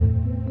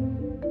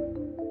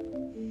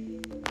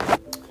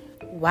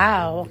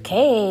Wow,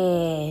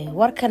 okay.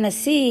 Warkana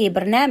see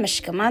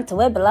barnaamijka maanta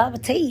way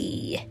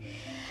bilaabatay.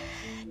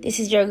 This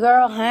is your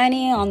girl,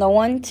 honey, on the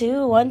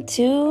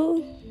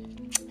 1-2-1-2.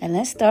 And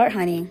let's start,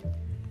 honey.